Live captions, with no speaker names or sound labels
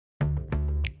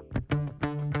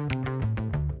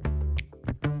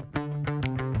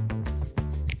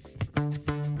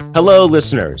Hello,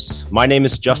 listeners. My name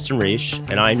is Justin Reish,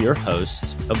 and I'm your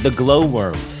host of The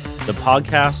Glowworm, the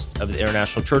podcast of the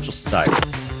International Churchill Society.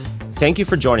 Thank you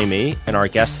for joining me and our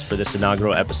guest for this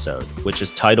inaugural episode, which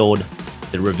is titled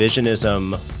The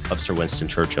Revisionism of Sir Winston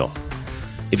Churchill.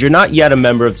 If you're not yet a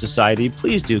member of the society,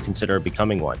 please do consider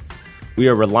becoming one. We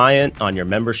are reliant on your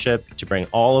membership to bring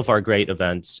all of our great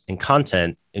events and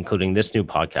content, including this new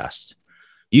podcast.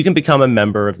 You can become a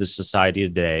member of the society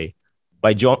today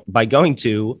by going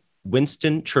to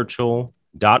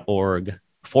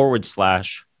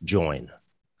winstonchurchill.org/join.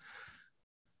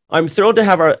 I'm thrilled to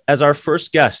have as our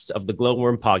first guest of the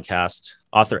Glowworm podcast,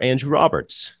 author Andrew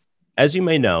Roberts. As you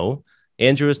may know,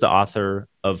 Andrew is the author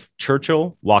of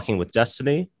Churchill, Walking with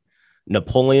Destiny,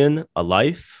 Napoleon, A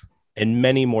Life, and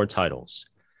many more titles.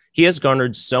 He has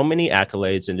garnered so many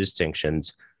accolades and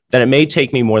distinctions that it may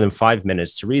take me more than 5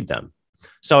 minutes to read them.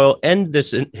 So I'll end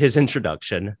his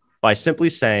introduction by simply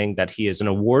saying that he is an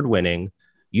award-winning,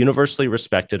 universally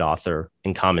respected author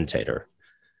and commentator.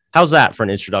 How's that for an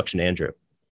introduction, Andrew?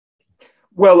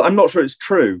 Well, I'm not sure it's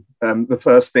true. The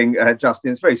first thing,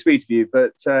 Justin, it's very sweet of you,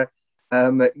 but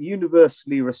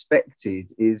universally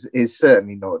respected is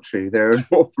certainly not true. There are an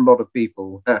awful lot of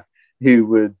people who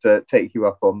would take you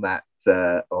up on that.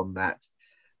 But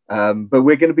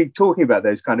we're going to be talking about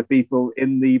those kind of people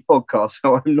in the podcast,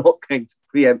 so I'm not going to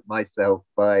preempt myself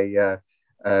by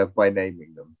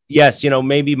naming them. Yes,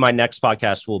 maybe my next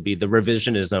podcast will be the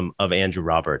revisionism of Andrew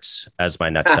Roberts as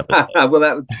my next episode. Well,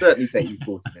 that would certainly take you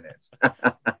 40 minutes.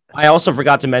 I also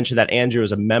forgot to mention that Andrew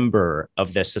is a member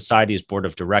of the Society's board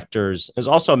of directors, is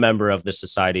also a member of the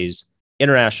Society's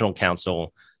International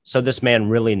Council. So this man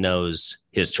really knows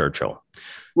his Churchill.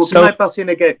 Well, can I butt in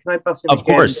again? Of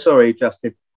course. Sorry,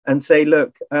 Justin. And say,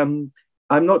 look, I'm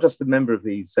not just a member of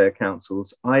these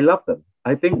councils. I love them.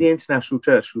 I think the International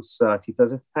Churchill Society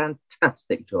does a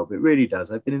fantastic job. It really does.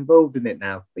 I've been involved in it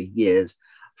now for years.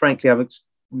 Frankly, I'm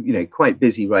quite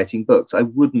busy writing books. I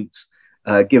wouldn't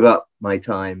give up my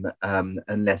time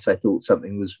unless I thought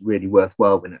something was really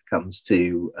worthwhile when it comes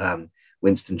to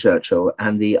Winston Churchill.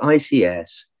 And the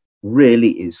ICS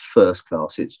really is first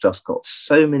class. It's just got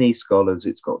so many scholars.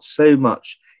 It's got so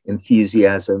much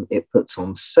enthusiasm. It puts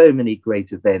on so many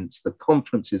great events. The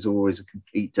conference is always a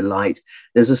complete delight.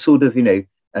 There's a sort of,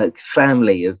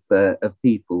 family of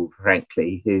people,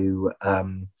 frankly, who,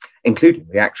 including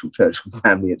the actual Churchill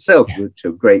family itself, which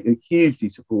are great, hugely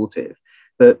supportive.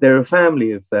 But they're a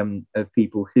family of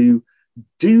people who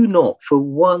do not for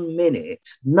 1 minute,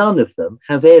 none of them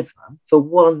have ever for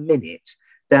 1 minute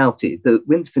doubted that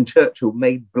Winston Churchill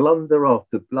made blunder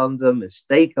after blunder,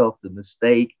 mistake after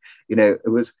mistake. It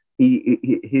was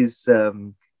his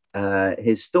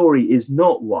story is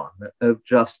not one of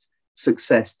just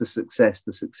success to success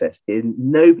to success.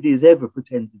 Nobody has ever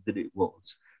pretended that it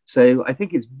was. So I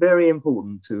think it's very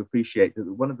important to appreciate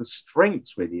that one of the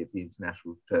strengths really of the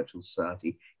International Churchill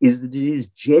Society is that it is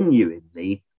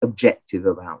genuinely objective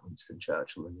about Winston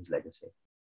Churchill and his legacy.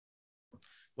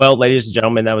 Well, ladies and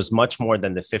gentlemen, that was much more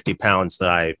than the 50 pounds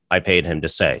that I paid him to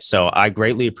say. So I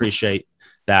greatly appreciate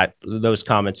those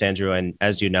comments, Andrew. And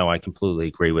as you know, I completely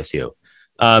agree with you.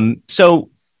 So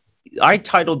I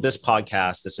titled this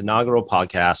podcast, this inaugural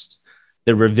podcast,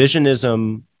 The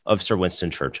Revisionism of Sir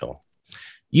Winston Churchill.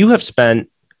 You have spent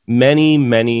many,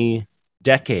 many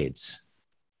decades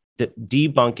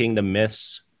debunking the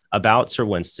myths about Sir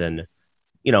Winston,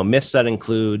 myths that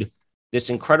include this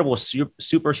incredible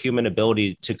superhuman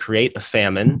ability to create a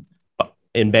famine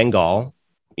in Bengal,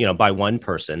 by one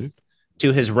person,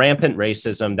 to his rampant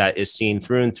racism that is seen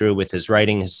through and through with his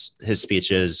writing, his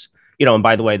speeches, and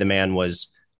by the way, the man was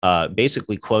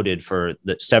basically quoted for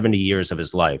the 70 years of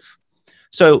his life.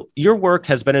 So your work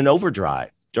has been an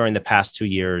overdrive during the past 2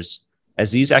 years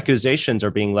as these accusations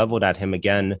are being leveled at him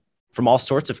again from all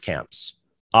sorts of camps,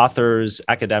 authors,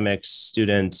 academics,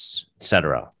 students,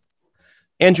 etc.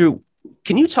 Andrew,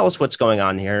 can you tell us what's going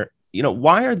on here?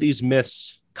 Why are these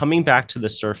myths coming back to the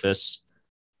surface,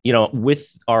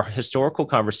 with our historical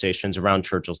conversations around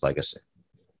Churchill's legacy?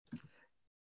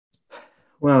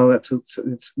 Well,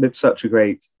 it's such a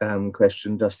great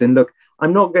question, Justin. Look,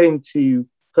 I'm not going to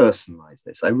personalize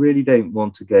this. I really don't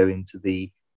want to go into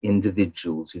the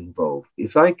individuals involved.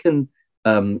 If I can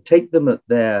take them at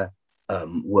their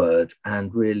word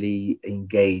and really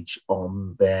engage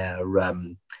on their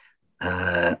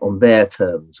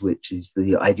terms, which is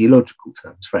the ideological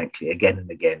terms, frankly, again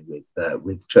and again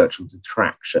with Churchill's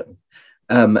attraction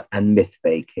and myth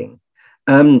making.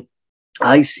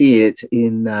 I see it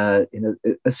in a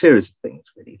series of things,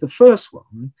 really. The first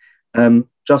one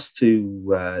Just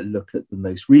to look at the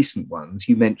most recent ones,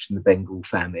 you mentioned the Bengal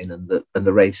famine and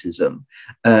the racism,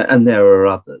 and there are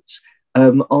others,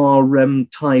 are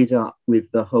tied up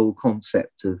with the whole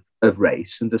concept of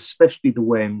race, and especially the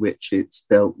way in which it's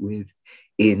dealt with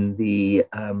in the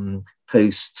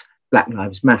post Black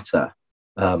Lives Matter,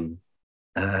 what's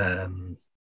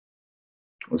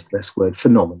the best word,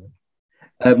 phenomenon.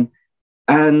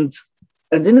 And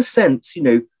in a sense,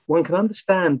 one can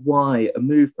understand why a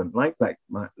movement like Black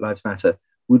Lives Matter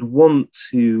would want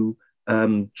to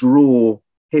draw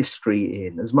history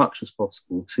in as much as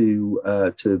possible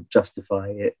to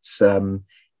justify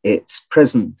its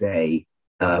present day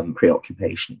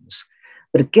preoccupations.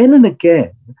 But again and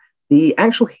again, the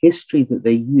actual history that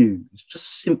they use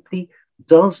just simply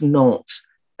does not,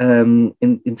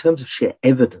 in terms of sheer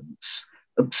evidence,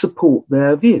 support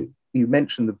their view. You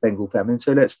mentioned the Bengal famine,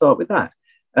 so let's start with that.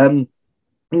 The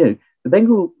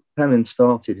Bengal famine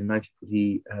started in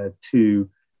 1942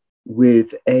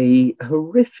 with a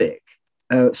horrific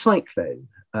cyclone,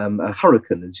 a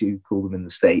hurricane, as you call them in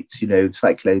the States,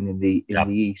 cyclone in the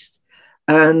East.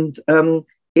 And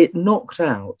it knocked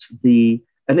out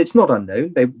and it's not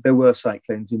unknown, there were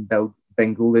cyclones in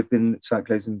Bengal, there have been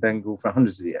cyclones in Bengal for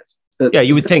hundreds of years. But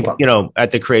you would think,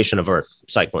 at the creation of Earth,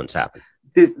 cyclones happen.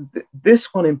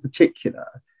 This one in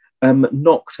particular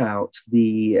knocked out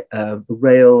the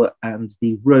rail and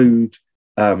the road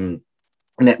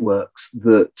networks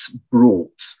that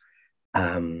brought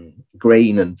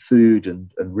grain and food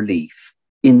and relief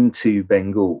into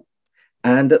Bengal.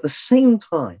 And at the same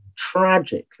time,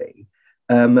 tragically,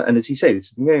 and as you say, this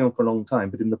has been going on for a long time,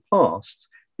 but in the past,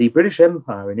 the British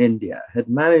Empire in India had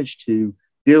managed to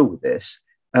deal with this,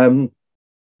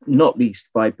 not least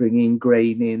by bringing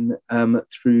grain in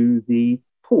through the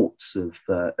ports of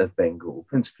Bengal,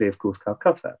 principally, of course,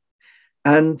 Calcutta.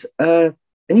 And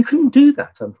you couldn't do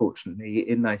that, unfortunately,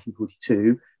 in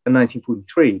 1942 and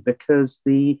 1943, because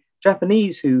the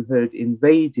Japanese, who had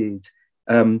invaded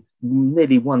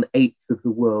nearly 1/8 of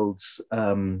the world's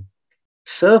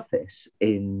surface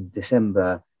in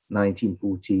December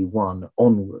 1941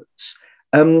 onwards,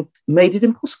 made it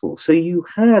impossible. So you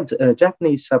had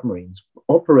Japanese submarines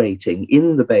operating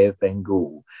in the Bay of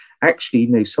Bengal.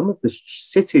 Actually, some of the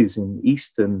cities in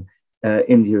eastern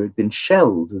India had been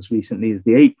shelled as recently as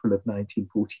the April of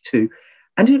 1942.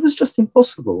 And it was just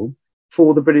impossible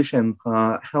for the British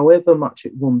Empire, however much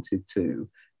it wanted to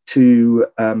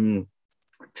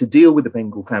deal with the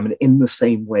Bengal famine in the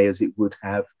same way as it would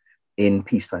have in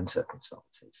peacetime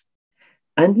circumstances.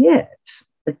 And yet,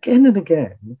 again and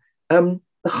again,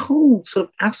 the whole sort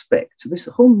of aspect, this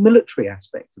whole military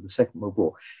aspect of the Second World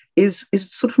War is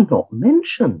sort of not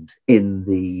mentioned in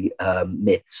the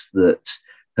myths that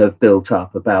have built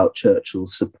up about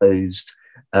Churchill's supposed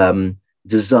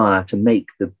desire to make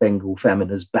the Bengal famine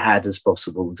as bad as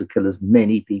possible and to kill as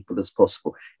many people as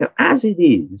possible. As it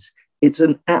is, it's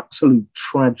an absolute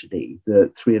tragedy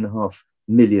that 3.5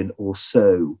 million or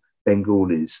so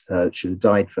Bengalis should have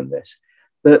died from this.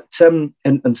 But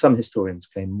and some historians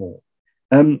claim more.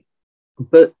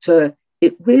 But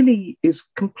it really is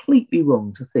completely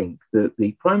wrong to think that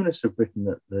the Prime Minister of Britain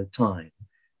at the time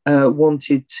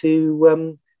wanted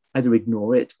to either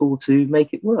ignore it or to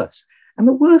make it worse. And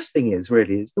the worst thing is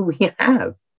that we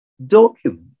have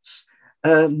documents,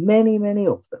 many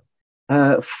of them,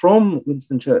 from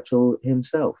Winston Churchill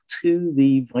himself to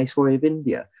the Viceroy of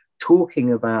India,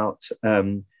 talking about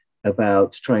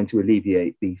trying to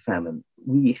alleviate the famine.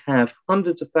 We have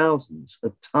hundreds of thousands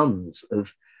of tons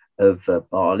of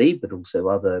barley, but also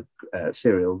other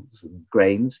cereals and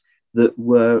grains that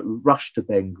were rushed to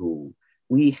Bengal.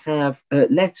 We have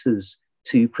letters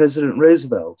to President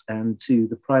Roosevelt and to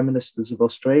the Prime Ministers of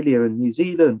Australia and New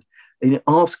Zealand,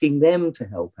 asking them to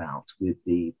help out with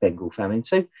the Bengal famine.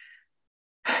 So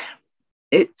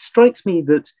it strikes me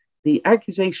that the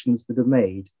accusations that are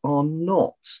made are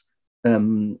not,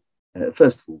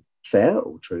 first of all, fair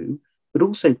or true, but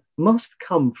also must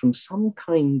come from some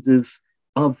kind of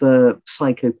other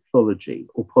psychopathology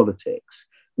or politics,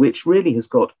 which really has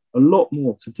got a lot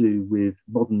more to do with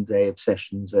modern day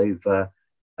obsessions over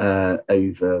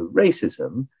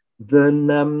racism than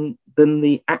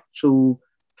the actual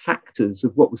factors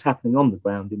of what was happening on the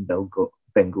ground in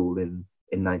Bengal in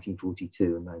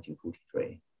 1942 and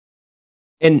 1943.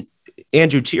 And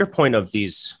Andrew, to your point of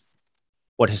these,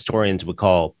 what historians would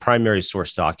call primary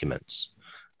source documents,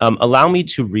 allow me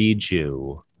to read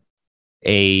you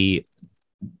a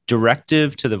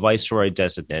directive to the Viceroy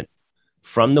Designate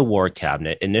from the War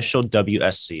Cabinet, initial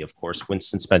WSC, of course,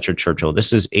 Winston Spencer Churchill.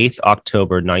 This is 8th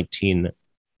October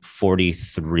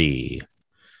 1943.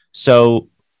 So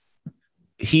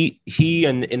he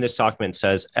in this document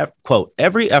says, quote,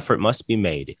 every effort must be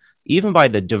made, even by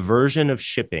the diversion of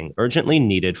shipping urgently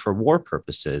needed for war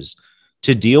purposes,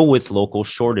 to deal with local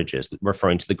shortages,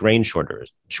 referring to the grain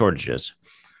shortages.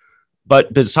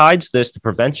 But besides this, the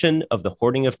prevention of the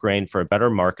hoarding of grain for a better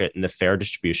market and the fair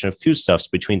distribution of foodstuffs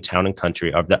between town and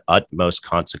country are of the utmost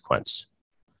consequence.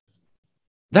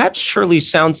 That surely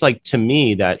sounds like to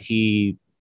me that he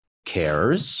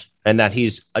cares, and that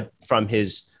he's from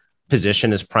his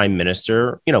position as prime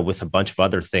minister, with a bunch of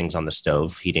other things on the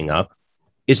stove heating up,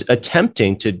 is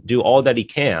attempting to do all that he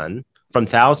can from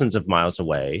thousands of miles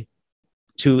away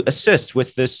to assist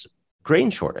with this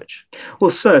grain shortage.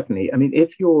 Well, certainly. I mean,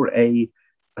 if you're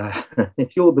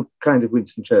if you're the kind of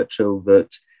Winston Churchill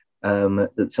that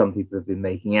some people have been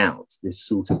making out, this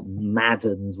sort of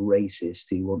maddened racist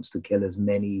who wants to kill as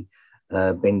many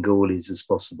Bengalis as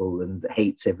possible and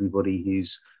hates everybody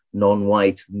who's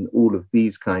non-white and all of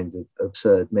these kinds of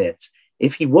absurd myths.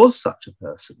 If he was such a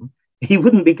person, he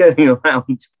wouldn't be going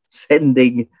around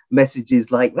sending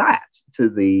messages like that to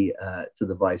the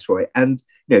Viceroy. And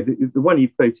the one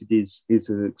you've quoted is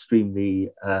an extremely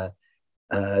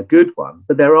good one,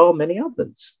 but there are many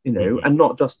others, and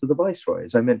not just to the Viceroy,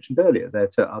 as I mentioned earlier, they're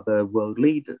to other world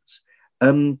leaders.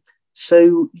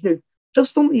 So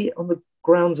just on the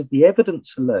grounds of the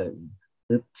evidence alone,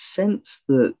 the sense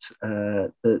that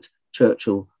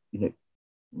Churchill,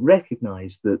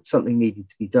 recognised that something needed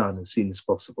to be done as soon as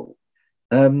possible,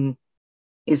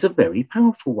 is a very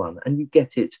powerful one. And you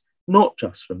get it not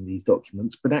just from these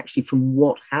documents, but actually from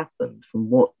what happened, from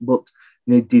what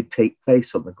did take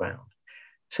place on the ground.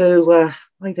 So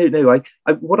I don't know.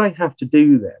 What I have to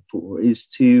do, therefore, is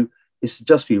to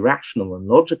just be rational and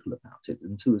logical about it,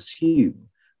 and to assume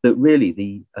that really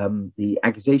the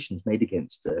accusations made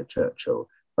against Churchill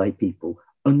by people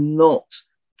are not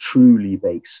truly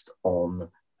based on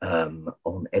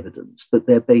evidence, but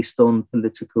they're based on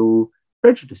political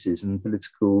prejudices and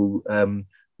political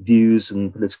views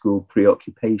and political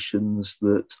preoccupations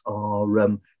that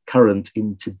are current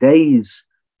in today's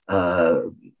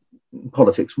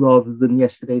politics rather than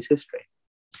yesterday's history.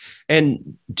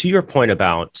 And to your point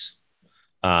about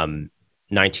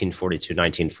 1942,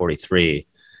 1943,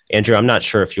 Andrew, I'm not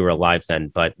sure if you were alive then,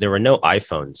 but there were no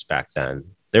iPhones back then.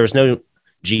 There was no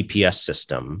GPS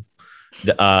system.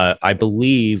 I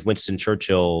believe Winston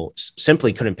Churchill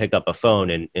simply couldn't pick up a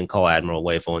phone and call Admiral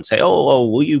Wavell and say, oh,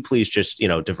 will you please just,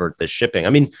 divert this shipping? I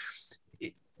mean,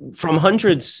 from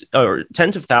hundreds or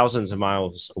tens of thousands of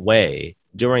miles away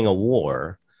during a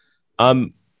war,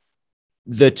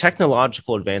 the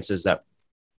technological advances that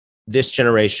this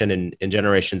generation and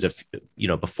generations of,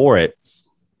 before it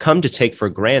come to take for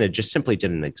granted just simply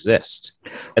didn't exist.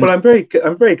 And well, I'm very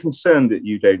concerned that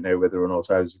you don't know whether or not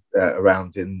I was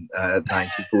around in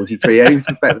 1943. In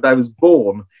fact, that I was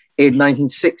born in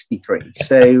 1963,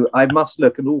 so I must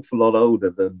look an awful lot older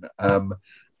than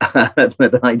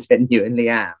I genuinely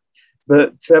am.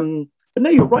 But no,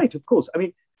 you're right, of course. I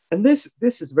mean, and this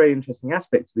is a very interesting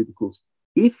aspect of it, of course.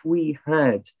 If we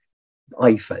had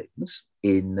iPhones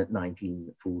in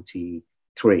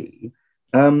 1943,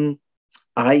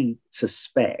 I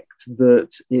suspect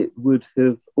that it would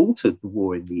have altered the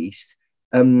war in the East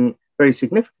very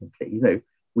significantly.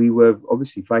 We were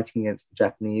obviously fighting against the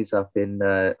Japanese up in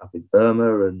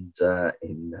Burma and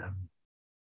in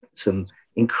some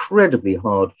incredibly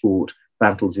hard-fought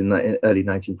battles in early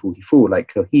 1944,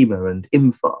 like Kohima and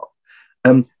Imphal.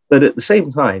 But at the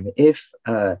same time, if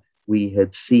we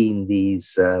had seen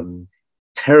these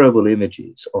terrible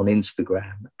images on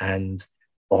Instagram and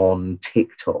on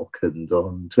TikTok and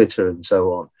on Twitter and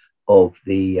so on of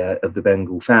the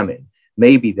Bengal famine,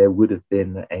 maybe there would have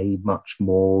been a much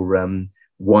more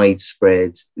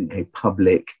widespread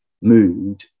public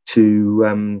mood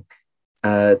to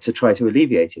try to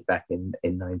alleviate it back in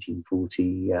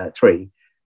 1943.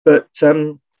 But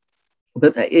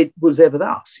it was ever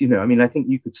thus. I mean, I think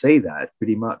you could say that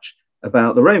pretty much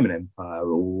about the Roman Empire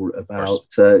or about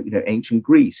ancient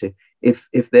Greece. If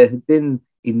there had been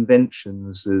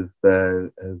inventions of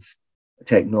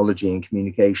technology and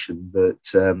communication that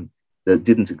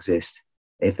didn't exist,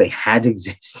 if they had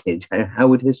existed, how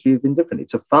would history have been different?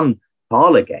 It's a fun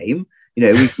parlor game.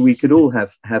 We could all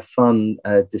have fun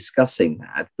discussing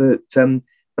that, but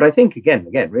I think again,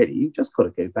 really, you've just got to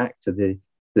go back to the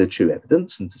true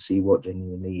evidence and to see what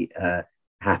genuinely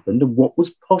happened and what was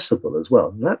possible as well.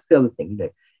 And that's the other thing.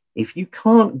 If you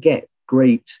can't get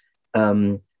great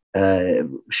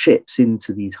ships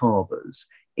into these harbours,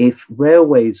 if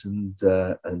railways and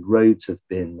roads have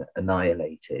been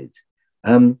annihilated,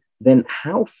 then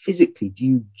how physically do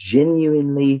you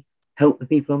genuinely help the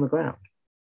people on the ground?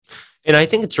 And I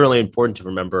think it's really important to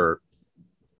remember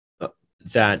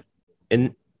that,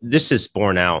 and this is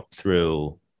borne out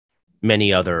through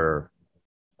many other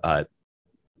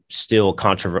still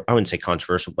controversial, I wouldn't say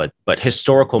controversial, but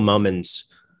historical moments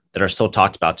that are still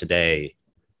talked about today,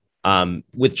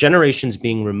 with generations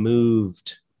being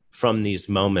removed from these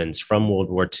moments, from World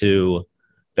War II,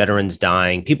 veterans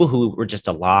dying, people who were just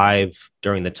alive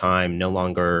during the time, no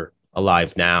longer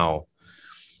alive now.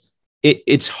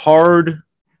 It's hard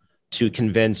to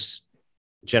convince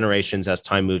generations as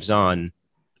time moves on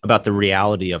about the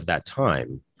reality of that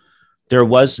time. There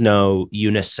was no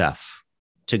UNICEF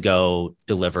to go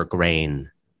deliver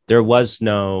grain. There was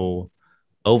no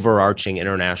overarching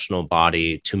international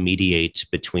body to mediate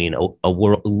between a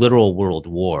literal world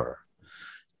war.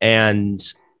 And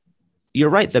you're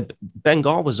right, the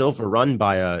Bengal was overrun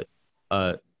by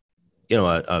a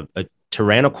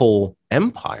tyrannical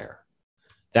empire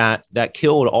that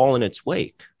killed all in its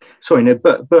wake. Sorry, no,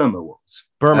 Burma was.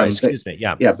 Burma, excuse me.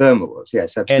 Yeah. Yeah, Burma was.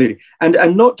 Yes, absolutely.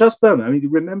 And not just Burma. I mean,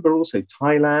 remember also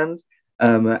Thailand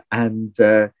and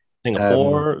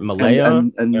Singapore, Malaya.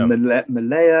 And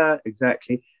Malaya,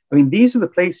 exactly. I mean, these are the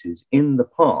places in the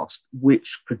past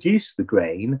which produced the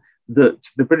grain that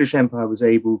the British Empire was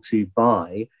able to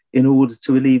buy in order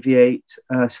to alleviate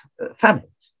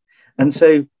famines. And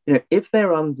so, if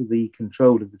they're under the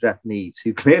control of the Japanese,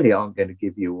 who clearly aren't going to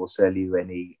give you or sell you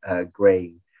any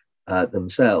grain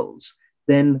themselves,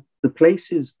 then the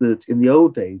places that in the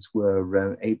old days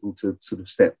were able to sort of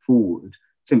step forward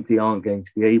simply aren't going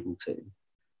to be able to.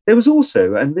 There was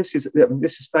also, and this is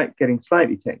getting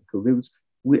slightly technical, there was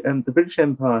the British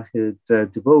Empire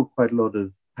had devolved quite a lot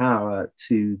of power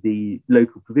to the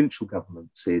local provincial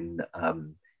governments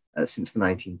since the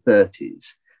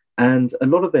 1930s. And a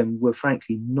lot of them were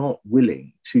frankly not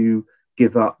willing to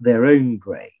give up their own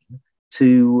grain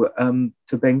to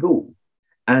Bengal.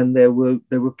 And there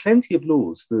were plenty of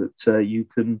laws that you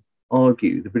can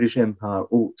argue the British Empire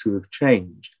ought to have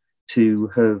changed to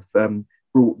have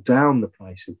brought down the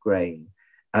price of grain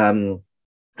and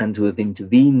to have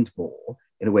intervened more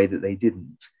in a way that they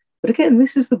didn't. But again,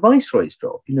 this is the Viceroy's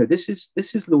job. This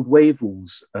is Lord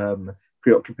Wavell's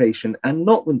preoccupation, and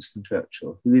not Winston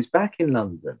Churchill, who is back in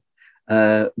London,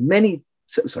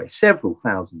 several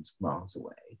thousands of miles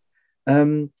away,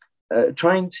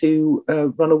 trying to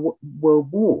run a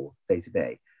world war day to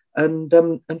day.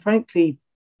 And frankly,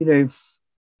 in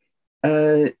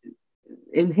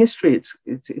history,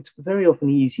 it's very often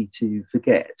easy to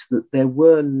forget that there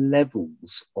were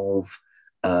levels of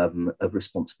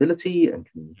responsibility and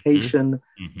communication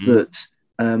that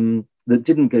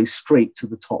didn't go straight to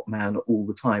the top man all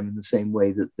the time in the same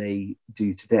way that they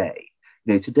do today.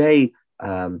 Today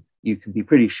you can be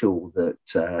pretty sure that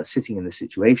sitting in the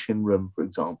Situation Room, for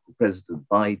example, President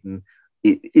Biden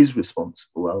is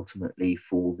responsible ultimately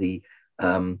for the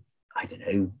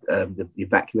the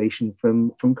evacuation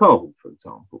from Kabul, for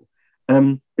example,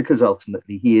 because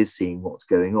ultimately he is seeing what's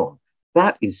going on.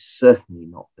 That is certainly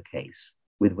not the case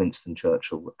with Winston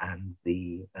Churchill and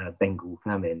the Bengal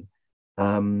famine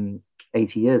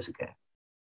 80 years ago.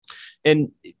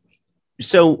 And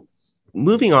so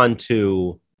moving on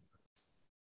to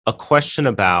a question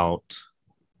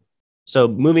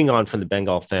moving on from the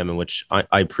Bengal famine, which I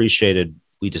appreciated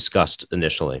we discussed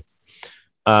initially.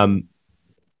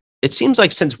 It seems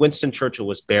like since Winston Churchill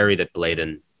was buried at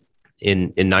Blaydon in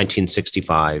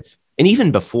 1965, and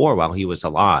even before while he was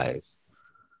alive,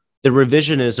 the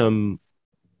revisionism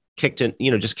kicked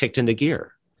into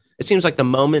gear. It seems like the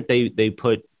moment they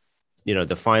put,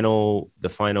 the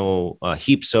final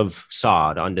heaps of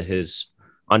sod onto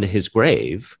his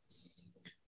grave,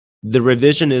 the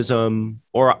revisionism,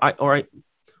 or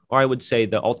I would say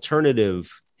the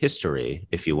alternative history,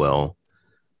 if you will,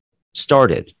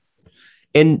 started.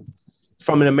 And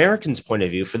from an American's point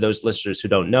of view, for those listeners who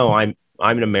don't know, I'm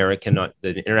an American.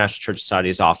 The International Church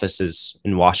Society's office is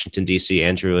in Washington, D.C.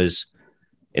 Andrew is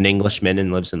an Englishman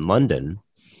and lives in London.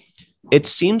 It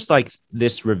seems like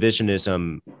this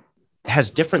revisionism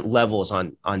has different levels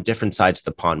on different sides of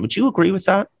the pond. Would you agree with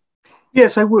that?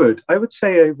 Yes, I would. I would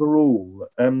say overall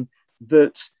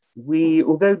that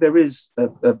although there is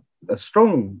a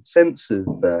strong sense of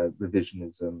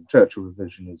revisionism, Churchill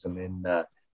revisionism in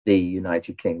the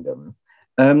United Kingdom,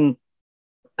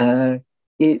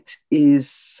 it is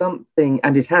something,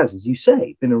 and it has, as you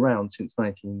say, been around since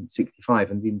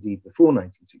 1965 and indeed before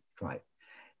 1965.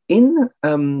 In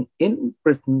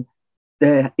Britain,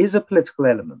 there is a political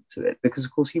element to it because,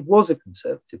 of course, he was a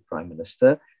Conservative Prime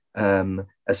Minister,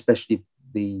 especially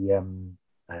the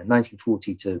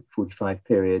 1940 to 45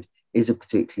 period is a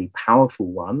particularly powerful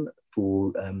one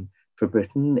for for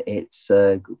Britain. It's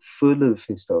full of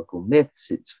historical myths.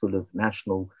 It's full of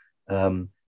national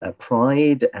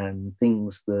pride and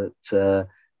things that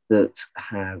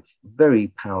have very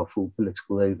powerful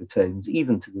political overtones,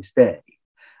 even to this day.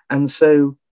 And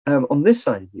so, on this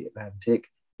side of the Atlantic,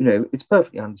 it's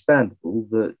perfectly understandable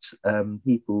that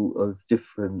people of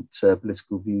different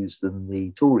political views than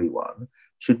the Tory one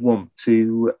should want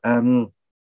to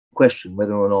question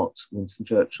whether or not Winston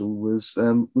Churchill was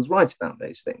right about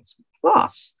those things.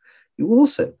 Plus, you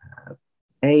also have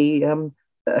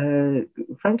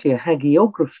frankly, a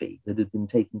hagiography that had been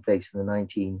taking place in the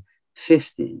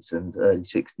 1950s and early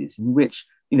 60s, in which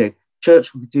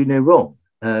Churchill could do no wrong.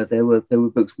 There were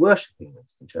books worshipping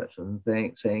Winston Churchill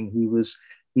and saying he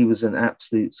was an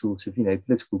absolute sort of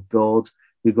political god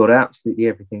who got absolutely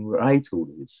everything right all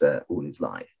his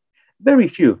life. Very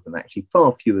few of them, actually,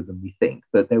 far fewer than we think,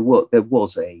 but there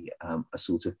was a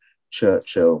sort of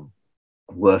Churchill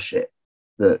worship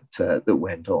that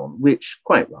went on, which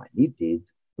quite rightly did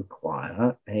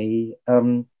require a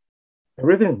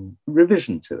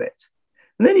revision to it.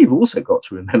 And then you've also got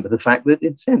to remember the fact that,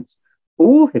 in a sense,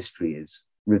 all history is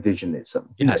revisionism.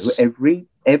 Yes.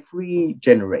 Every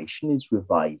generation is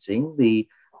revising the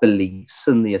beliefs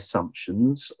and the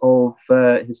assumptions of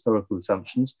historical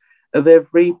assumptions of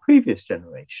every previous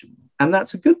generation. And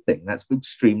that's a good thing. That's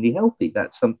extremely healthy.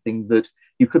 That's something that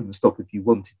you couldn't stop if you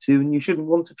wanted to, and you shouldn't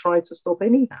want to try to stop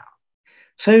anyhow.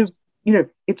 So,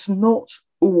 it's not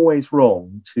always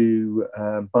wrong to,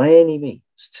 by any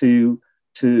means, to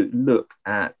look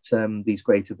at these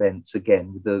great events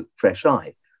again with a fresh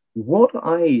eye. The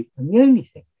only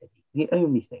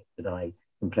thing that I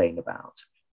complain about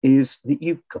is that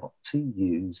you've got to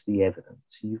use the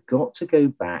evidence. You've got to go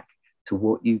back to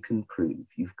what you can prove.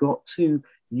 You've got to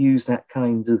use that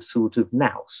kind of sort of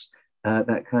nous,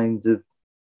 that kind of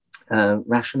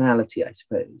rationality, I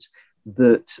suppose,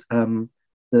 that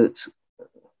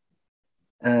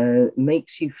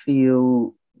makes you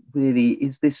feel, really,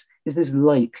 is this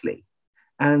likely?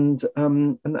 And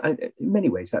in many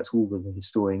ways, that's all that a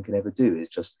historian can ever do,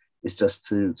 is just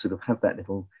to sort of have that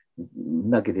little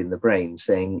nugget in the brain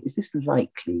saying, is this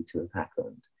likely to have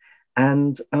happened?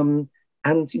 And when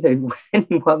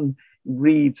one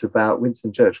reads about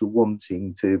Winston Churchill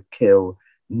wanting to kill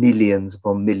millions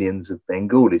upon millions of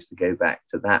Bengalis, to go back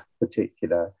to that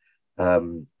particular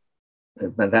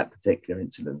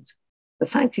incident, the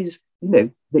fact is,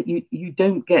 that you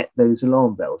don't get those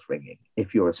alarm bells ringing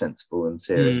if you're a sensible and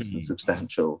serious and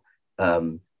substantial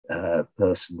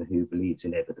person who believes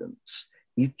in evidence.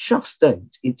 You just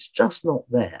don't. It's just not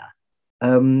there.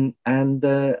 And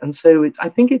so I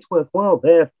think it's worthwhile,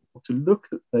 therefore, to look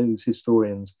at those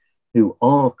historians who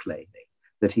are claiming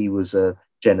that he was a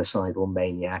genocidal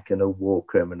maniac and a war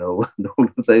criminal and all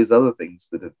of those other things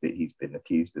that he's been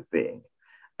accused of being,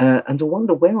 and to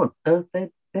wonder where on earth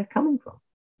they're coming from.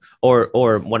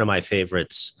 Or one of my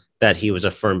favorites, that he was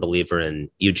a firm believer in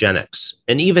eugenics.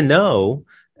 And even though,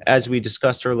 as we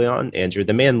discussed early on, Andrew,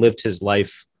 the man lived his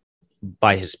life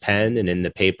by his pen and in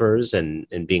the papers and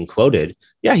being quoted,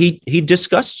 he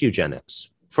discussed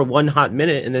eugenics for one hot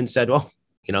minute and then said, well,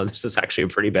 this is actually a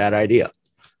pretty bad idea.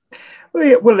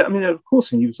 Well, I mean, of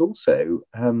course, and he was also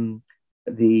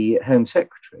the Home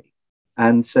Secretary.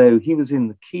 And so he was in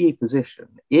the key position.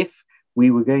 If we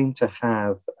were going to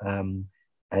have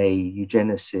a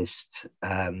eugenicist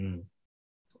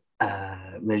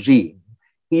regime,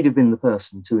 he'd have been the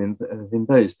person to have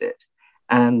imposed it.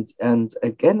 And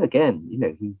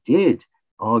again, he did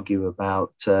argue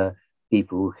about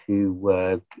people who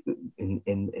were,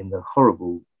 in the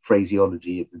horrible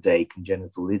phraseology of the day,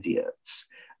 congenital idiots,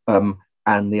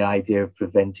 and the idea of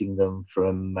preventing them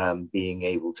from being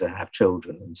able to have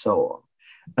children and so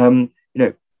on.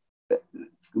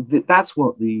 That's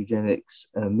what the eugenics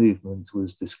movement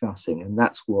was discussing, and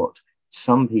that's what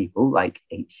some people like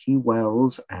H.G.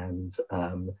 Wells and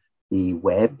the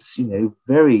Webbs,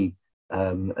 very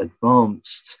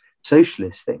advanced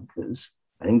socialist thinkers.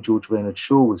 I think George Bernard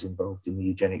Shaw was involved in the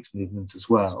eugenics movement as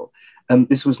well.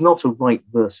 This was not a right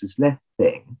versus left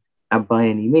thing, and by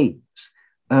any means.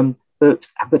 But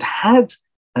had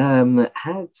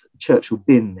Churchill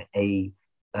been a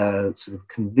sort of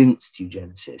convinced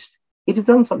eugenicist, he'd have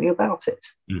done something about it.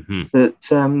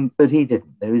 Mm-hmm. But he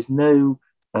didn't. There's no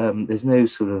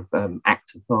sort of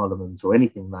act of parliament or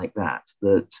anything like that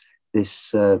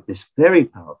this very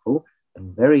powerful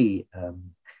and very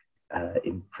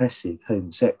impressive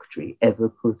Home Secretary ever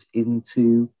put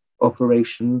into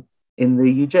operation in the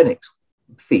eugenics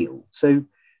field. So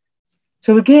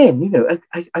again,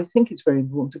 I think it's very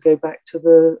important to go back to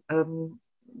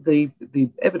the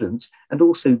evidence, and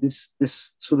also this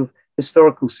sort of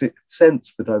historical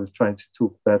sense that I was trying to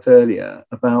talk about earlier,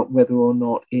 about whether or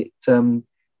not it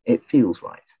feels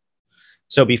right.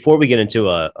 So before we get into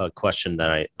a question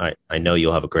that I know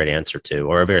you'll have a great answer to,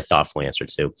 or a very thoughtful answer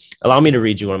to, allow me to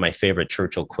read you one of my favorite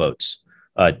Churchill quotes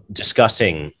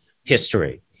discussing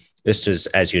history. This is,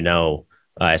 as you know,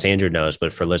 as Andrew knows,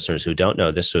 but for listeners who don't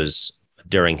know, this was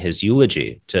during his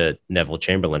eulogy to Neville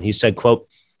Chamberlain. He said, quote,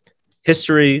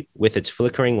 "History, with its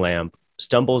flickering lamp,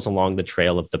 stumbles along the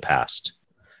trail of the past,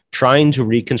 trying to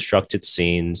reconstruct its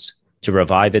scenes, to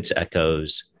revive its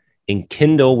echoes,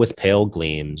 enkindle with pale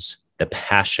gleams the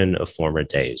passion of former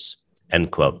days,"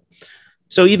 end quote.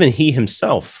 So even he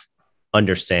himself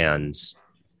understands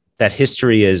that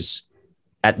history is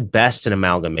at best an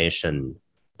amalgamation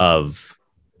of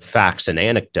facts and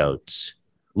anecdotes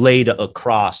laid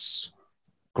across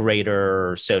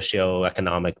greater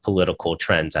socioeconomic political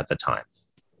trends at the time.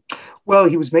 Well,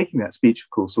 he was making that speech, of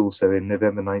course, also in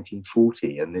November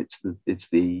 1940, and it's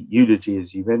the eulogy,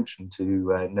 as you mentioned,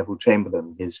 to Neville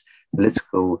Chamberlain, his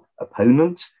political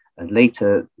opponent, and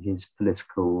later his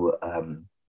political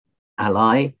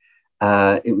ally.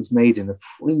 It was made in a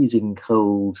freezing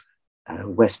cold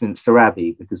Westminster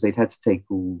Abbey, because they'd had to take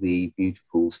all the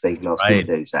beautiful stained glass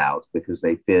windows out because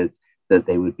they feared that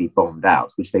they would be bombed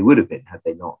out, which they would have been had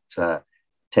they not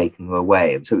taken them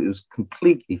away. And so it was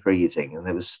completely freezing, and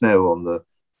there was snow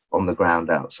on the ground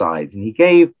outside. And he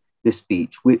gave this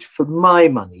speech, which for my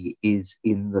money is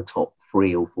in the top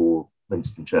 3 or 4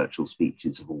 Winston Churchill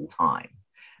speeches of all time.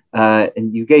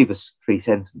 And you gave us 3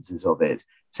 sentences of it.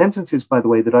 Sentences, by the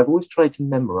way, that I've always tried to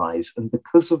memorize. And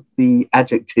because of the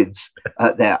adjectives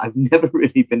there, I've never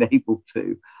really been able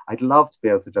to. I'd love to be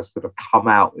able to just sort of come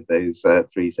out with those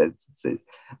 3 sentences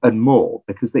and more,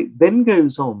 because it then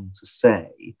goes on to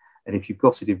say, and if you've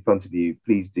got it in front of you,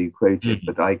 please do quote it,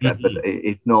 but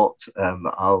if not,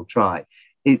 I'll try.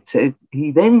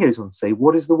 He then goes on to say,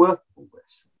 what is the work of all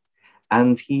this?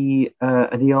 And he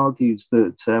argues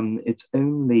that it's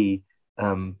only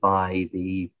by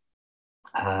the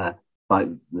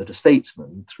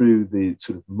statesman, through the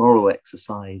sort of moral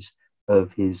exercise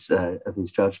of his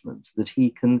judgments, that he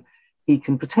can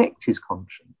protect his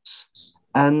conscience,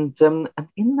 and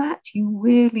in that you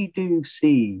really do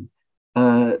see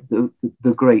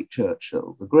the great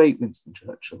Churchill, the great Winston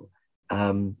Churchill,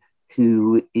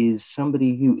 who is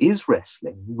somebody who is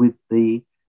wrestling with the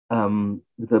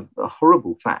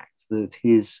horrible fact that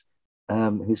his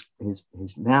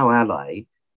now ally,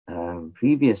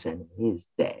 previous enemy, is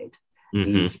dead.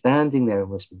 Mm-hmm. He's standing there in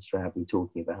Westminster Abbey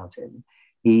talking about him.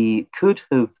 He could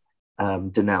have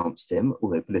denounced him,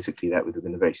 although politically that would have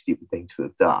been a very stupid thing to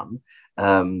have done,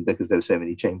 because there were so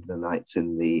many Chamberlainites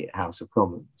in the House of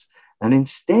Commons. And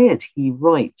instead, he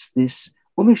writes this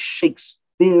almost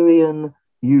Shakespearean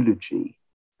eulogy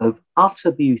of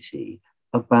utter beauty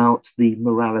about the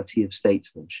morality of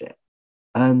statesmanship.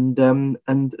 And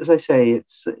as I say,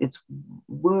 it's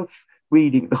worth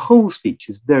reading. The whole speech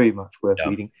is very much worth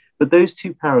reading, but those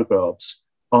 2 paragraphs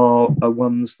are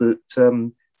ones that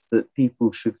that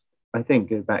people should, I think,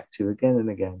 go back to again and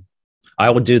again.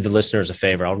 I will do the listeners a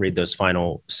favor. I'll read those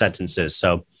final sentences.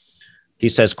 So he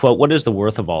says, quote, "What is the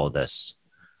worth of all of this?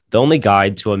 The only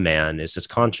guide to a man is his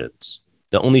conscience.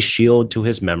 The only shield to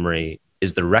his memory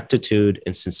is the rectitude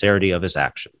and sincerity of his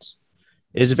actions.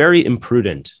 It is very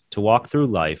imprudent to walk through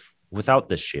life without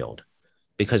this shield,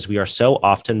 because we are so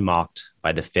often mocked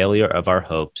by the failure of our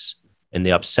hopes and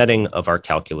the upsetting of our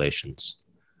calculations.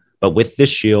 But with this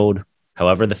shield,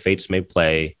 however the fates may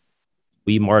play,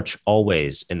 we march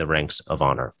always in the ranks of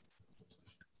honor."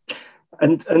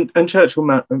 And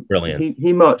Churchill, brilliant.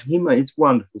 He marched. It's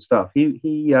wonderful stuff.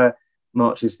 He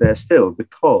marches there still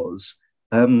because,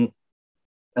 as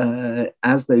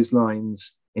those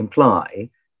lines imply,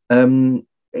 the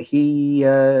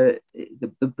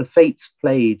fates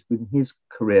played with his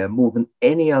career more than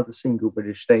any other single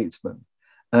British statesman.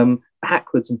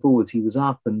 Backwards and forwards, he was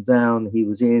up and down, he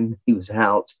was in, he was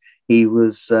out. He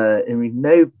was,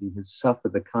 nobody has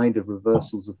suffered the kind of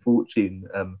reversals of fortune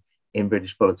in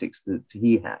British politics that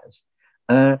he has.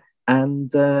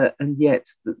 And yet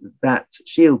that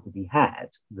shield that he had,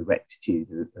 the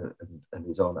rectitude and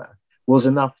his honour, was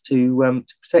enough to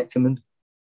protect him. And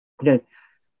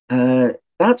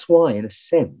that's why, in a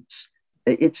sense,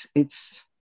 it's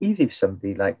easy for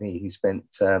somebody like me who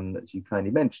spent, as you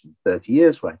kindly mentioned, 30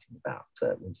 years writing about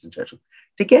Winston Churchill,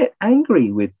 to get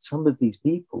angry with some of these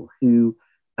people who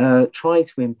try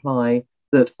to imply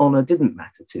that honour didn't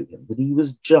matter to him, that he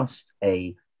was just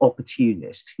a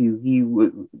opportunist who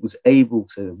was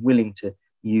willing to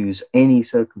use any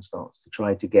circumstance to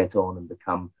try to get on and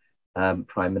become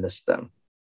prime minister.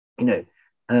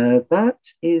 that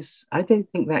is, I don't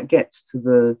think that gets to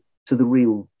the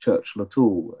real Churchill at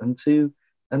all, and to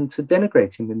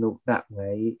denigrate him in that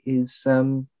way is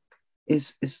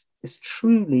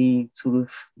truly sort of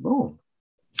wrong.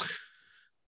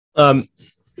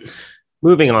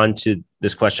 Moving on to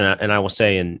this question, and I will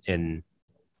say in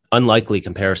unlikely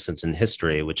comparisons in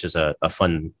history, which is a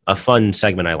fun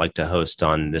segment I like to host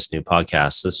on this new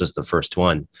podcast. This is the first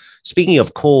one. Speaking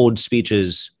of cold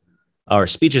speeches, or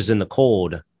speeches in the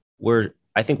cold,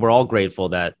 I think we're all grateful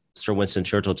that Sir Winston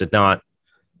Churchill did not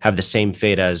have the same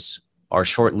fate as our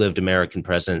short-lived American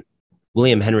president,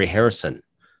 William Henry Harrison,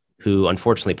 who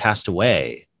unfortunately passed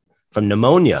away from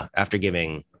pneumonia after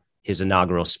giving his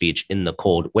inaugural speech in the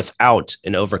cold without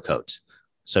an overcoat.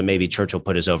 So maybe Churchill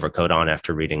put his overcoat on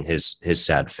after reading his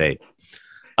sad fate.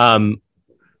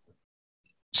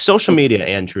 Social media,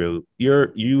 Andrew,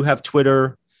 you have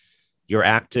Twitter, you're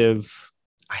active.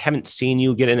 I haven't seen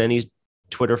you get in any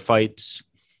Twitter fights.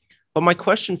 But my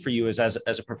question for you is, as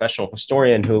a professional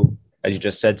historian who, as you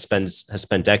just said, has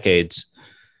spent decades,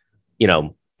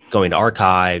 going to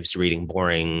archives, reading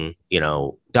boring,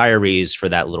 diaries for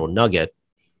that little nugget.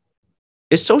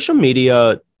 Is social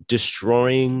media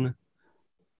destroying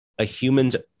a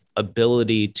human's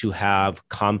ability to have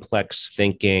complex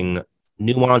thinking,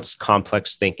 nuanced,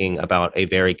 complex thinking about a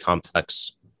very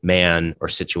complex man or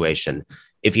situation?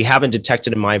 If you haven't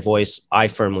detected in my voice, I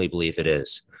firmly believe it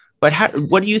is. But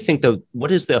what do you think?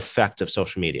 What is the effect of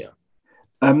social media?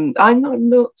 I'm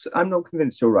not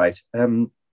convinced you're right.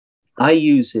 I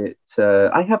use it.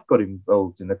 I have got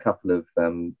involved in a couple of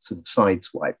sort of side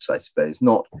swipes, I suppose,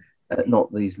 not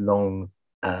these long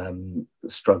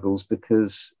struggles,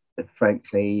 because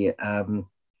frankly,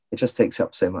 it just takes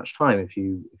up so much time if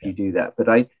you do that. But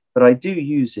I do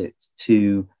use it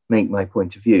to make my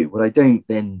point of view. What I don't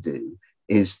then do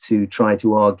is to try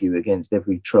to argue against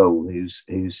every troll who's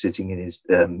sitting in his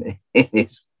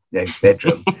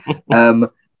bedroom.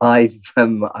 I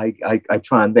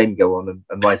try and then go on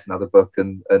and write another book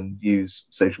and use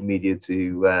social media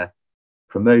to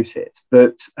promote it.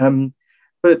 But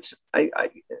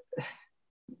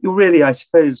you're really, I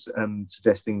suppose,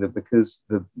 suggesting that because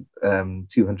the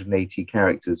 280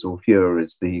 characters or fewer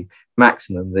is the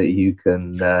maximum that you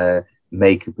can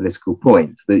make a political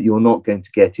point, that you're not going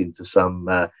to get into some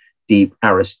deep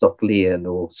Aristotelian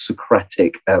or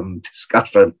Socratic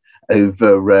discussion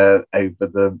over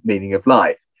the meaning of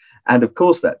life. And of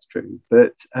course that's true,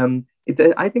 but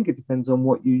I think it depends on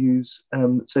what you use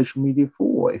social media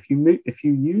for. If you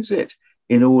use it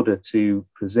in order to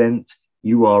present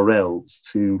URLs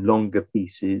to longer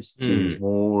pieces, to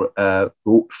more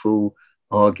thoughtful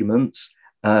arguments,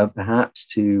 perhaps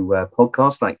to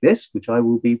podcasts like this, which I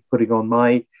will be putting on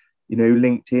my,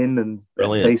 LinkedIn and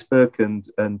Facebook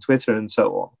and Twitter and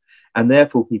so on, and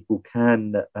therefore people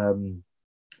can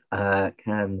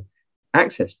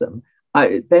access them.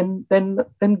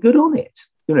 Then good on it.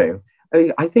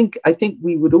 I think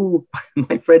we would all.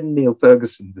 My friend Neil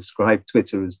Ferguson described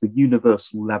Twitter as the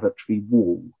universal lavatory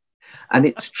wall, and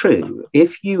it's true.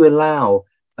 If you allow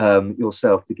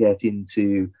yourself to get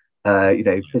into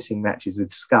pissing matches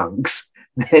with skunks,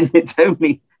 then it's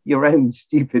only your own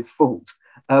stupid fault,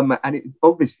 and it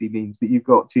obviously means that you've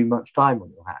got too much time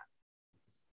on your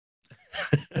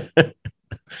hands.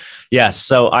 Yes,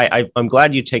 so I'm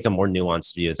glad you take a more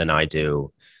nuanced view than I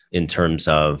do in terms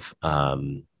of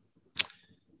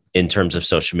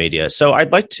social media. So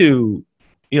I'd like to,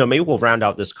 maybe we'll round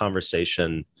out this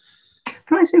conversation.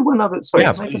 Can I say one other? Sorry,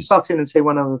 yeah, can I just start in and say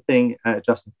one other thing,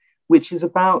 Justin, which is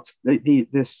about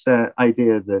this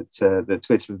idea that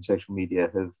Twitter and social media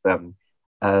have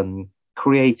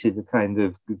created a kind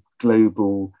of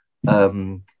global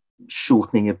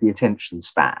shortening of the attention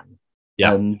span.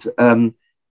 Yeah. And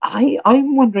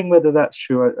I'm wondering whether that's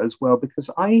true as well,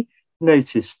 because I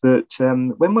noticed that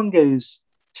when one goes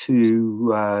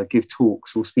to give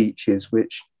talks or speeches,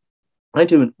 which I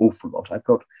do an awful lot. I've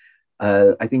got,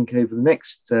 I think over the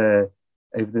next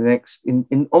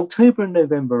in October and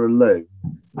November alone,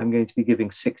 I'm going to be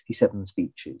giving 67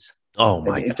 speeches. Oh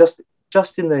my God.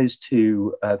 Just in those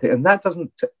two, and that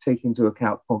doesn't take into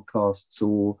account podcasts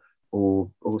or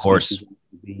speeches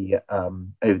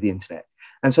over the internet.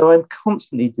 And so I'm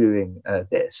constantly doing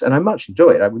this, and I much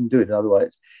enjoy it. I wouldn't do it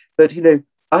otherwise. But,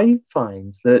 I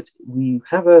find that we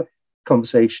have a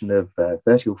conversation of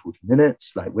 30 or 40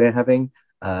 minutes, like we're having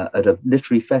at a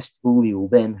literary festival. You'll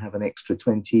then have an extra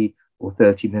 20 or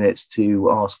 30 minutes to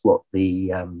ask what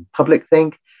the public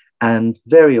think. And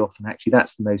very often, actually,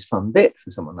 that's the most fun bit for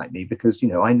someone like me, because,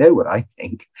 I know what I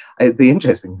think. The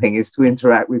interesting thing is to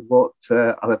interact with what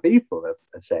other people are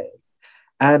saying.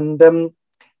 And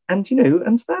and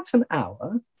and so that's an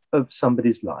hour of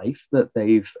somebody's life that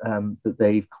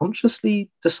they've consciously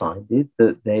decided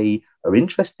that they are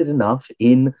interested enough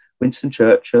in Winston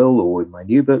Churchill or in my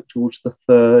new book George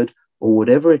III or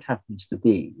whatever it happens to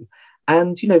be,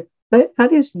 and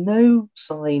that is no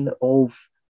sign of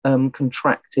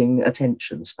contracting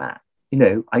attention span.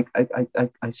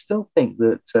 I still think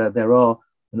that there are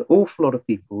an awful lot of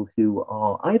people who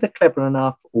are either clever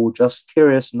enough or just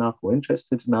curious enough or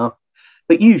interested enough,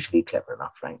 but usually clever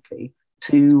enough, frankly,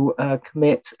 to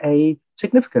commit a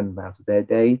significant amount of their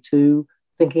day to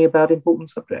thinking about important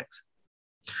subjects.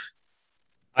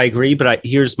 I agree, but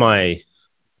here's my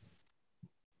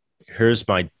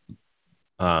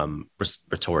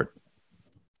retort.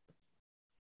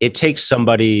 It takes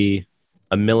somebody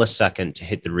a millisecond to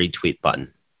hit the retweet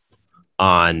button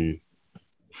on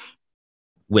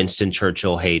Winston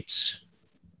Churchill hates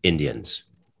Indians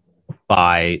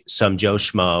by some Joe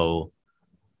Schmo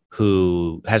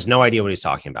who has no idea what he's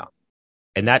talking about.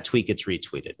 And that tweet gets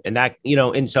retweeted. And that,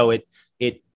 and so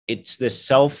it's this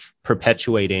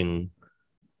self-perpetuating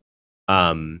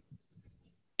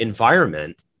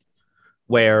environment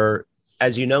where,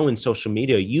 as you know, in social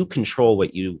media, you control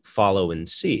what you follow and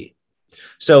see.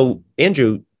 So,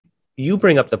 Andrew, you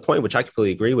bring up the point, which I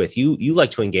completely agree with. You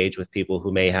like to engage with people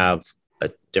who may have a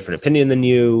different opinion than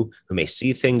you, who may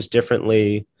see things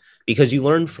differently, because you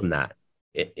learn from that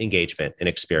engagement and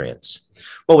experience.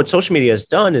 Well, what social media has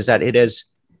done is that it has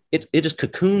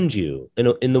cocooned you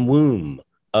in the womb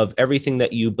of everything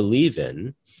that you believe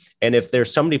in. And if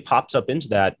there's somebody pops up into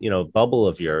that, bubble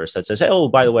of yours that says, hey, oh,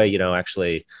 by the way,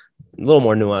 actually a little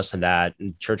more nuance than that.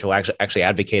 And Churchill actually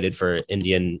advocated for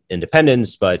Indian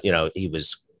independence, but,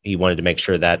 he wanted to make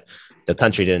sure that the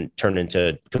country didn't turn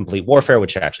into complete warfare,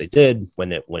 which it actually did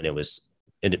when it was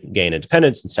gained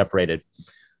independence and separated.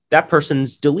 That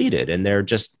person's deleted and they're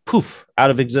just poof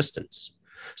out of existence.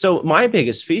 So my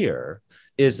biggest fear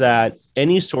is that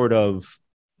any sort of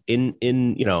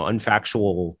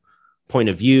unfactual point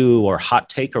of view or hot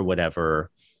take or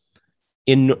whatever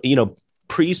in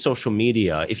pre-social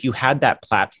media, if you had that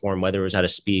platform, whether it was at a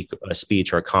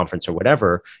speech or a conference or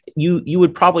whatever, you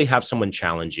would probably have someone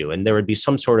challenge you and there would be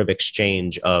some sort of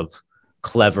exchange of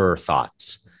clever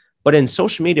thoughts. But in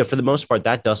social media, for the most part,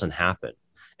 that doesn't happen.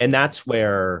 And that's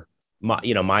where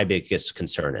my biggest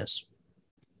concern is.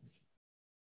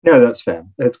 No, that's fair.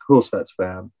 Of course, that's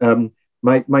fair.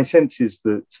 My sense is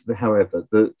that, however,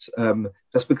 that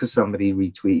just because somebody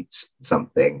retweets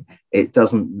something, it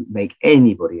doesn't make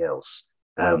anybody else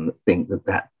think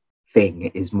that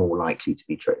thing is more likely to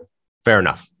be true. Fair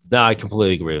enough. No, I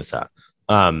completely agree with that.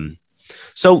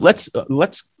 So let's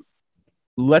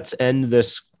end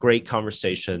this great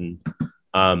conversation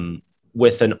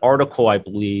with an article I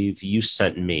believe you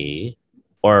sent me,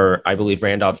 or I believe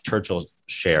Randolph Churchill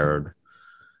shared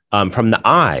from the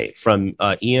Eye, from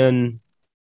Ian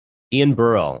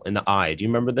Burrell in the Eye. Do you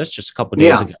remember this? Just a couple of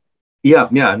days ago. Yeah.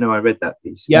 No, I read that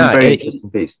piece. Yeah, very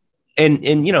interesting piece. And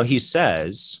he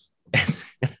says,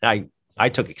 I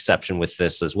took exception with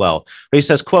this as well. But he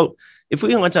says, quote, if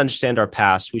we want to understand our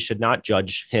past, we should not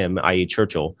judge him, i.e.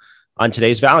 Churchill, on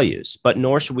today's values, but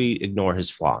nor should we ignore his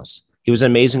flaws. He was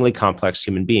an amazingly complex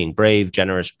human being, brave,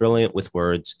 generous, brilliant with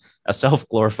words, a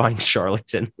self-glorifying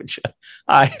charlatan, which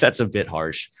that's a bit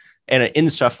harsh, and an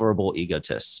insufferable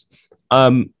egotist.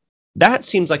 That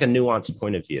seems like a nuanced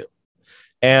point of view.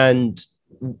 And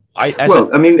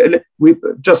we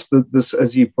just this,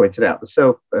 as you pointed out, the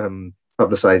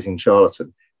self-publicizing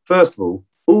charlatan. First of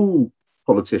all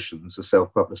politicians are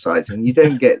self-publicizing. You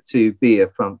don't get to be a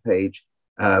frontline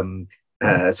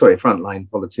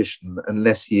politician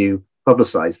unless you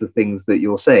publicize the things that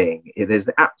you're saying. There's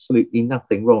absolutely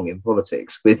nothing wrong in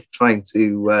politics with trying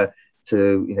to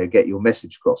get your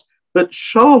message across. But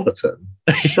charlatan,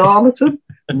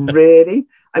 really?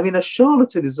 I mean, a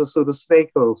charlatan is a sort of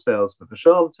snake oil salesman. A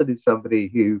charlatan is somebody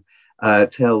who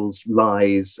tells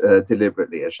lies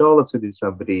deliberately. A charlatan is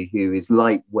somebody who is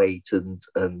lightweight and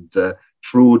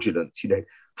fraudulent.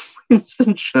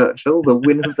 Winston Churchill, the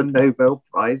winner of the Nobel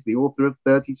Prize, the author of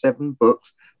 37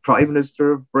 books, Prime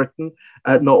Minister of Britain,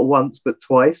 not once but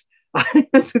twice.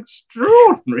 It's an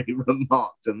extraordinary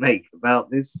remark to make about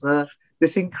this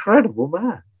incredible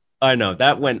man. I know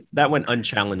that went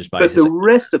unchallenged by. But the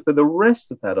rest of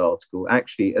that article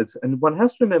actually, and one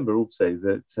has to remember also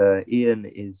that Ian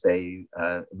is a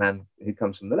man who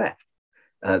comes from the left.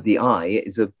 The Eye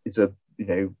is a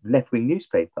left-wing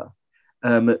newspaper.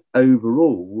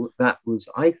 Overall, that was,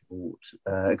 I thought,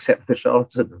 except for the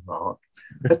charlatan remark,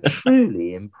 a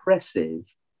truly impressive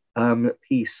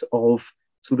piece of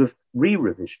sort of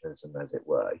re-revisionism, as it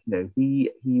were. He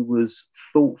was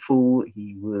thoughtful,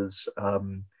 he was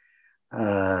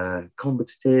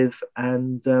combative,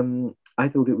 and I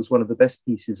thought it was one of the best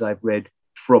pieces I've read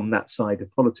from that side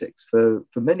of politics for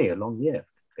many a long year.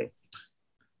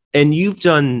 And you've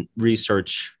done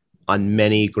research on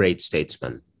many great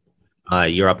statesmen.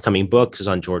 Your upcoming book is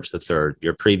on George III.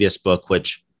 Your previous book,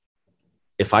 which,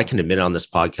 if I can admit on this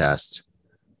podcast,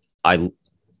 I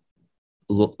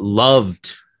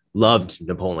loved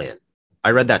Napoleon.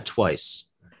 I read that twice.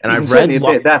 And I've read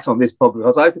that on this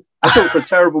podcast. I thought for a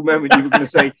terrible moment you were going to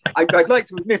say, I'd like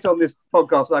to admit on this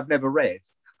podcast I've never read.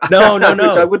 No.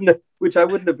 which I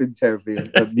wouldn't have been terribly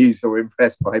amused or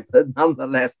impressed by, but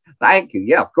nonetheless, thank you.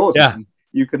 Yeah, of course. Yeah.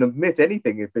 You can admit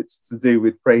anything if it's to do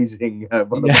with praising one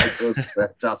of my books,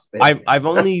 Justin. I've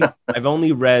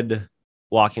only read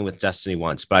Walking with Destiny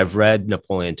once, but I've read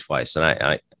Napoleon twice, and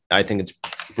I think it's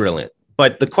brilliant.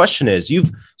 But the question is,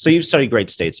 you've studied great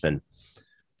statesmen.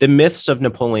 The myths of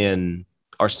Napoleon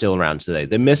are still around today.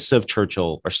 The myths of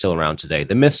Churchill are still around today.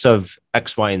 The myths of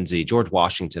X, Y, and Z, George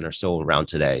Washington, are still around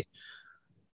today.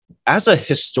 As a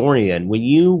historian, when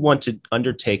you want to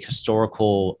undertake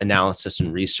historical analysis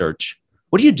and research,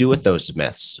 what do you do with those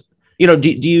myths? Do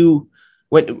you,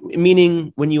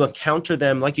 when you encounter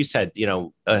them, like you said,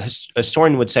 a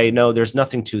historian would say, no, there's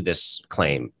nothing to this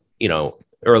claim.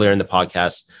 Earlier in the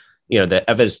podcast, the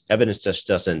evidence just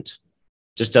doesn't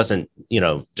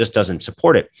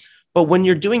support it. But when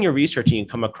you're doing your research and you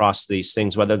come across these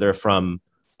things, whether they're from,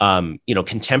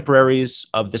 contemporaries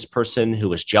of this person who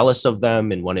was jealous of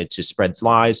them and wanted to spread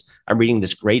lies. I'm reading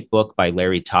this great book by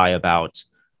Larry Tye about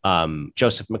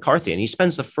Joseph McCarthy, and he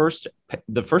spends the first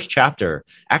chapter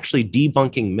actually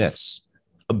debunking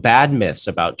bad myths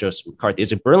about Joseph McCarthy.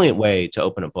 It's a brilliant way to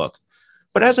open a book.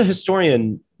 But as a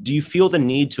historian, do you feel the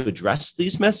need to address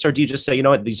these myths, or do you just say,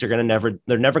 these are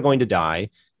they're never going to die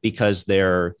because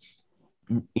they're,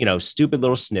 stupid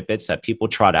little snippets that people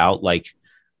trot out, like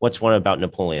what's one about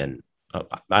Napoleon? I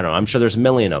don't know. I'm sure there's a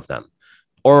million of them.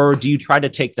 Or do you try to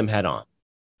take them head on?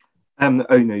 Oh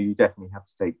no, you definitely have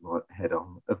to take them head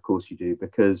on. Of course you do,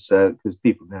 because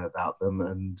people know about them,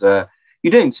 and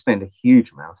you don't spend a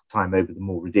huge amount of time over the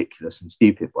more ridiculous and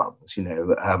stupid ones.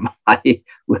 I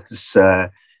was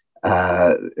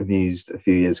amused a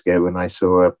few years ago when I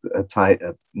saw a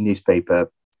newspaper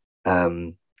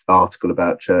article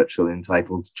about Churchill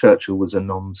entitled "Churchill was a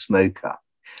non-smoker."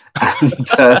 And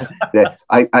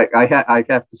I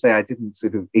have to say I didn't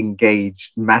sort of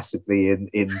engage massively in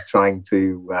trying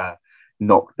to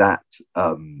knock that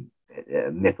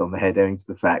myth on the head, owing to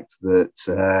the fact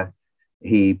that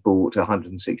he bought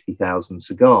 160,000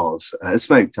 cigars,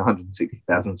 smoked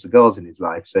 160,000 cigars in his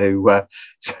life. So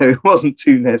it wasn't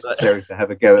too necessary to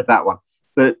have a go at that one.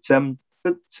 But and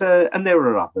there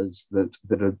are others that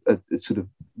are sort of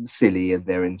silly, and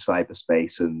they're in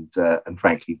cyberspace and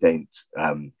frankly don't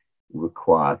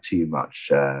require too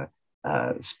much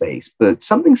space. But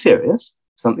something serious,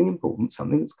 something important,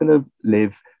 something that's going to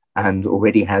live and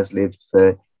already has lived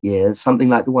for years, something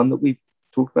like the one that we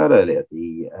talked about earlier,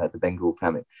 the Bengal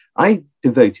famine. I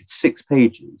devoted 6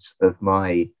 pages of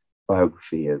my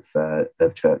biography of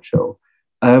Churchill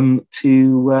to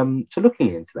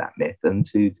looking into that myth and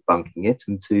to debunking it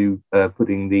and to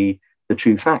putting the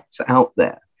true facts out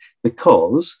there,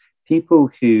 because people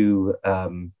who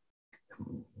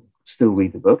still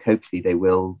read the book, hopefully they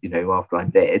will, after I'm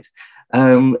dead,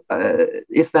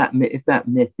 if that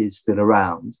myth is still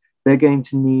around, they're going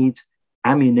to need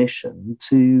ammunition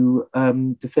to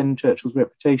defend Churchill's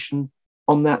reputation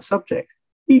on that subject.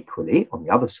 Equally, on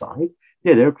the other side,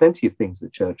 there are plenty of things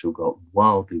that Churchill got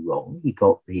wildly wrong. He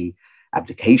got the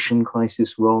abdication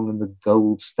crisis wrong, and the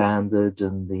gold standard,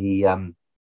 and the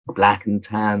black and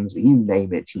tans, you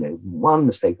name it, one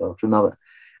mistake after another.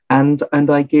 And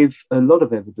I give a lot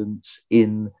of evidence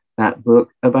in that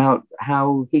book about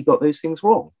how he got those things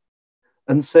wrong.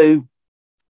 And so,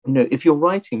 if you're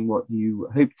writing what you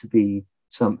hope to be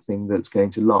something that's going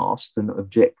to last, an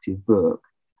objective book,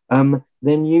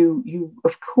 then you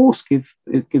of course give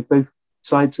both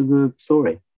sides of the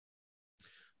story.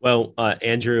 Well,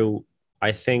 Andrew,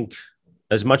 I think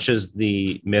as much as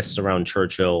the myths around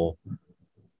Churchill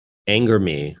anger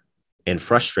me and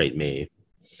frustrate me,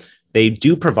 they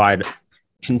do provide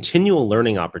continual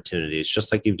learning opportunities,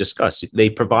 just like you've discussed. They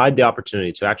provide the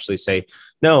opportunity to actually say,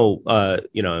 no,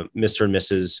 Mr. and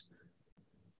Mrs.,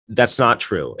 that's not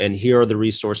true. And here are the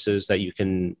resources that you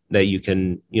can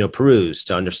peruse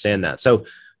to understand that. So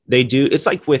they do. It's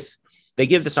like with they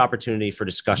give this opportunity for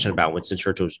discussion about Winston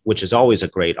Churchill, which is always a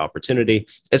great opportunity.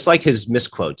 It's like his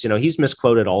misquotes. He's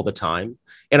misquoted all the time.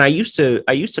 And I used to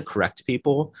correct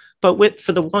people, but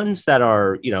for the ones that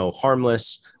are,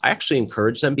 harmless, I actually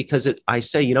encourage them because I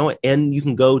say, and you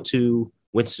can go to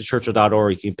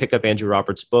WinstonChurchill.org. You can pick up Andrew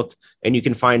Roberts' book and you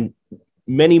can find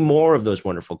many more of those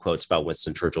wonderful quotes about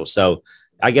Winston Churchill. So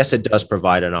I guess it does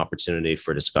provide an opportunity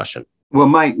for discussion. Well,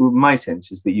 my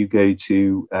sense is that you go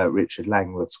to Richard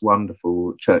Langworth's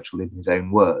wonderful Churchill in His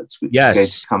Own Words, which is going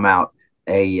to come out.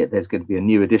 There's going to be a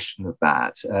new edition of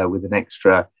that with an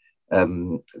extra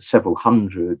several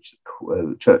hundred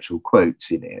Churchill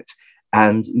quotes in it.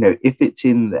 And if it's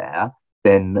in there,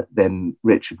 then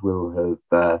Richard will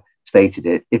have stated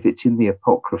it. If it's in the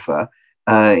Apocrypha,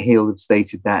 he'll have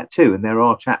stated that too. And there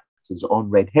are chapters on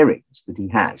red herrings that he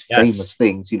has, famous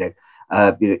things,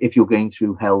 if you're going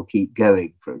through hell, keep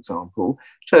going, for example.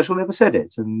 Churchill never said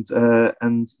it,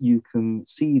 and you can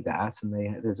see that, and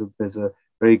there's a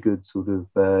very good sort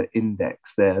of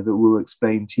index there that will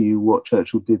explain to you what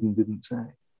Churchill did and didn't say.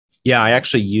 Yeah, I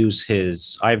actually use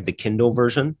I have the Kindle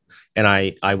version, and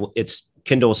it's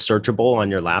Kindle searchable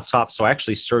on your laptop, so I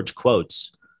actually search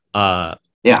quotes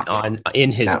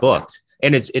in his book.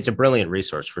 And it's a brilliant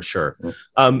resource for sure.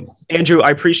 Andrew,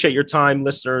 I appreciate your time.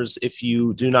 Listeners, if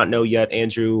you do not know yet,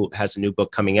 Andrew has a new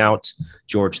book coming out,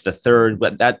 George III.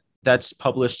 But that's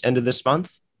published end of this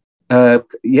month?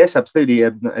 Yes, absolutely.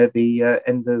 At the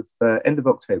end of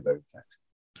October, in fact.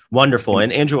 Wonderful.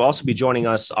 And Andrew will also be joining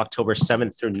us October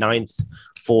 7th through 9th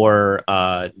for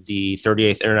the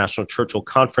 38th International Churchill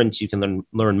Conference. You can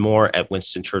learn more at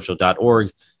WinstonChurchill.org.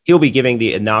 He'll be giving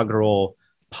the inaugural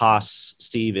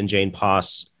Steve and Jane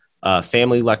Poss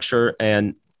family lecture.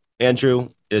 And Andrew,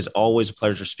 it is always a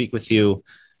pleasure to speak with you.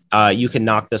 You can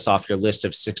knock this off your list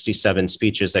of 67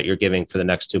 speeches that you're giving for the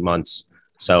next 2 months.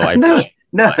 So I appreciate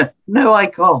No, I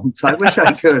can't. I wish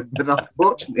I could, but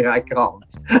unfortunately I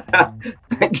can't.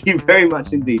 Thank you very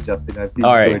much indeed, Justin. I've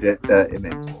enjoyed it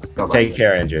immensely. Take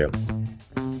care, Andrew.